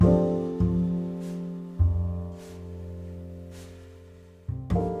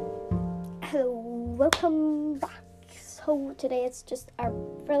welcome back. So today it's just a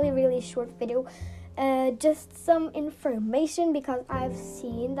really short video, just some information because I've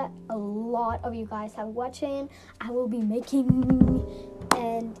seen that a lot of you guys have watching. I will be making,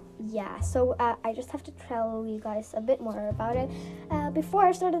 and so I just have to tell you guys a bit more about it. Before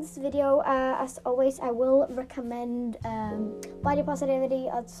I start this video, as always, I will recommend Body Positivity.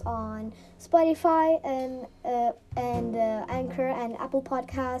 It's on Spotify and Anchor and Apple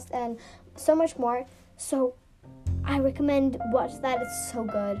Podcast and so much more. So I recommend watch that. It's so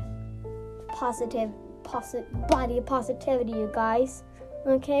good. Body positivity, you guys.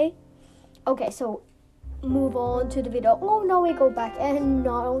 Okay, so move on to the video. Oh no, we go back and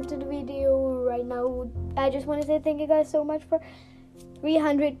not onto the video right now. I just want to say thank you guys so much for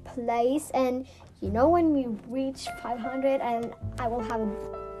 300 plays, and when we reach 500, and I will have a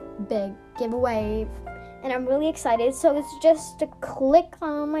big giveaway, and I'm really excited. So it's just to click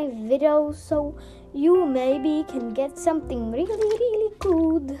on my video so you maybe can get something really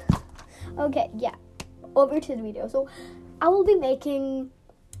good. Okay, over to the video. So I will be making,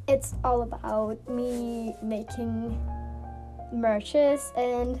 it's all about me making merches,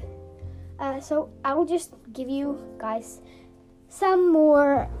 and so I will just give you guys some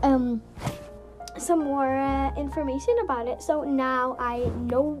more information about it. So now I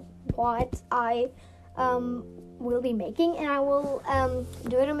know what I will be making, and I will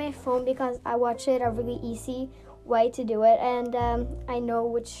do it on my phone because I watch it a really easy way to do it, and I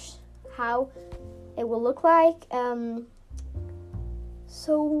know how it will look like.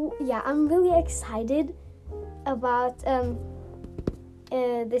 So I'm really excited about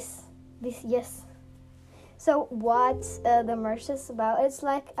this. Yes. So what the merch is about? It's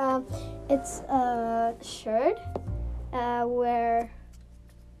like it's a shirt where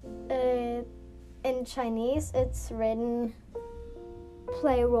in Chinese it's written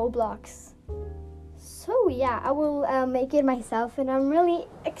 "Play Roblox." So I will make it myself, and I'm really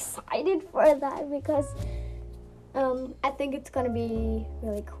excited for that because I think it's gonna be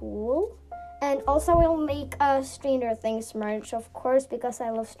really cool. And also we'll make a Stranger Things merch, of course, because I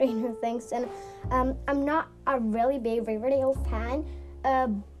love Stranger Things, and I'm not a really big Riverdale fan,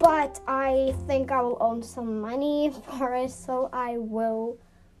 but I think I will own some money for it, so I will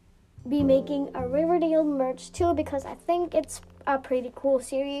be making a Riverdale merch too, because I think it's a pretty cool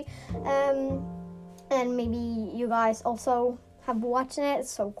series, and maybe you guys also have watched it. It's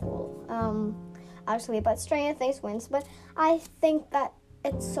so cool. Actually, but Stranger Things wins, but I think that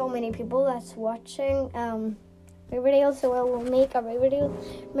it's so many people that's watching Riverdale, so I will make a Riverdale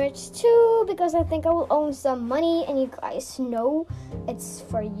merch too, because I think I will own some money, and you guys know it's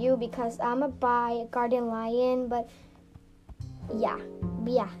for you because I'm a buy Guardian Lion, but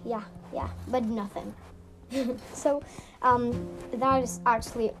but nothing. So that is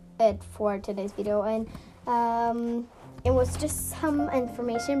actually it for today's video, and it was just some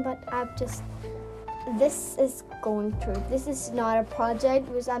information, but this is going through. This is not a project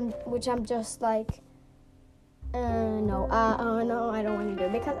which I'm just like no, I don't want to do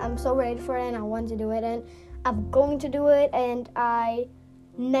it, because I'm so ready for it and I want to do it, and I'm going to do it. And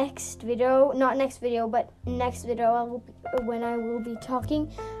next video when I will be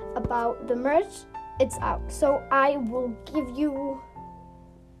talking about the merch, it's out. So I will give you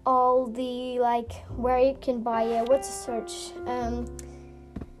all the where you can buy it, what's a search,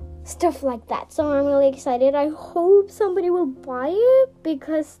 stuff like that. So I'm really excited. I hope somebody will buy it,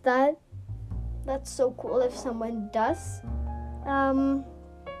 because that's so cool if someone does.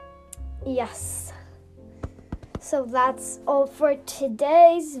 Yes. So that's all for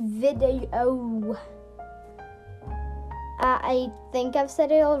today's video. I think I've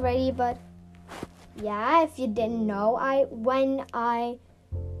said it already, but if you didn't know,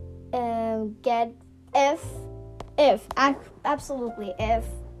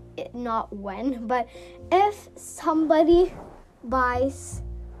 not when, but if somebody buys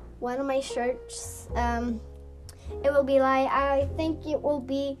one of my shirts, it will be I think it will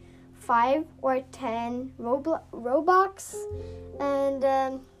be 5 or 10 Robux, and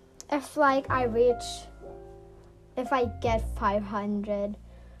if I get 500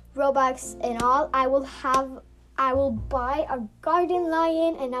 Robux in all, I will buy a Guardian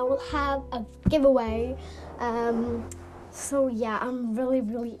Lion, and I will have a giveaway. So I'm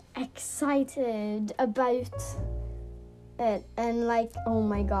really excited about it, and oh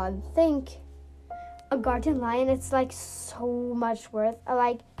my god, think a Guardian Lion, it's so much worth.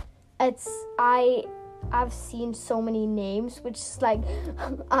 I've seen so many names, which is 2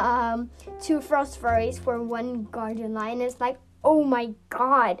 Frost Furries for 1 Guardian Lion. It's oh my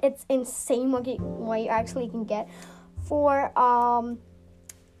god, it's insane what you actually can get for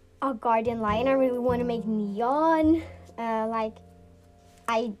a guardian lion. I really want to make neon. Like,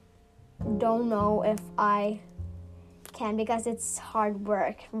 I don't know if I can because it's hard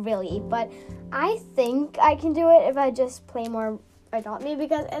work, really. But I think I can do it if I just play more Adopt Me,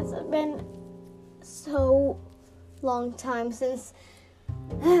 because it's been so long time since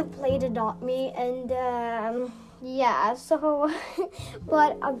I played Adopt Me, and yeah, so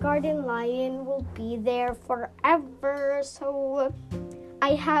but a guardian lion will be there forever, so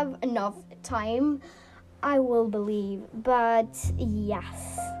I have enough time, I will believe. But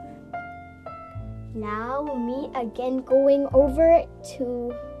yes, now me again going over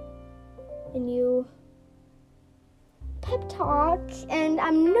to a new pep talk, and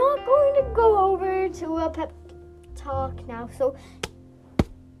I'm not going to go over to a pep talk now. So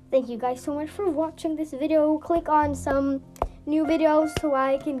thank you guys so much for watching this video. Click on some new videos so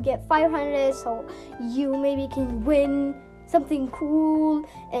I can get 500, so you maybe can win something cool.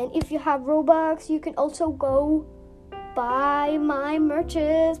 And if you have Robux, you can also go buy my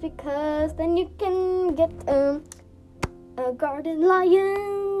merches, because then you can get a guardian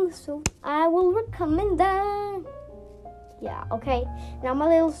lion, so I will recommend that. Yeah, okay, now my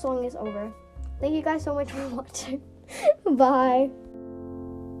little song is over. Thank you guys so much for watching. Bye.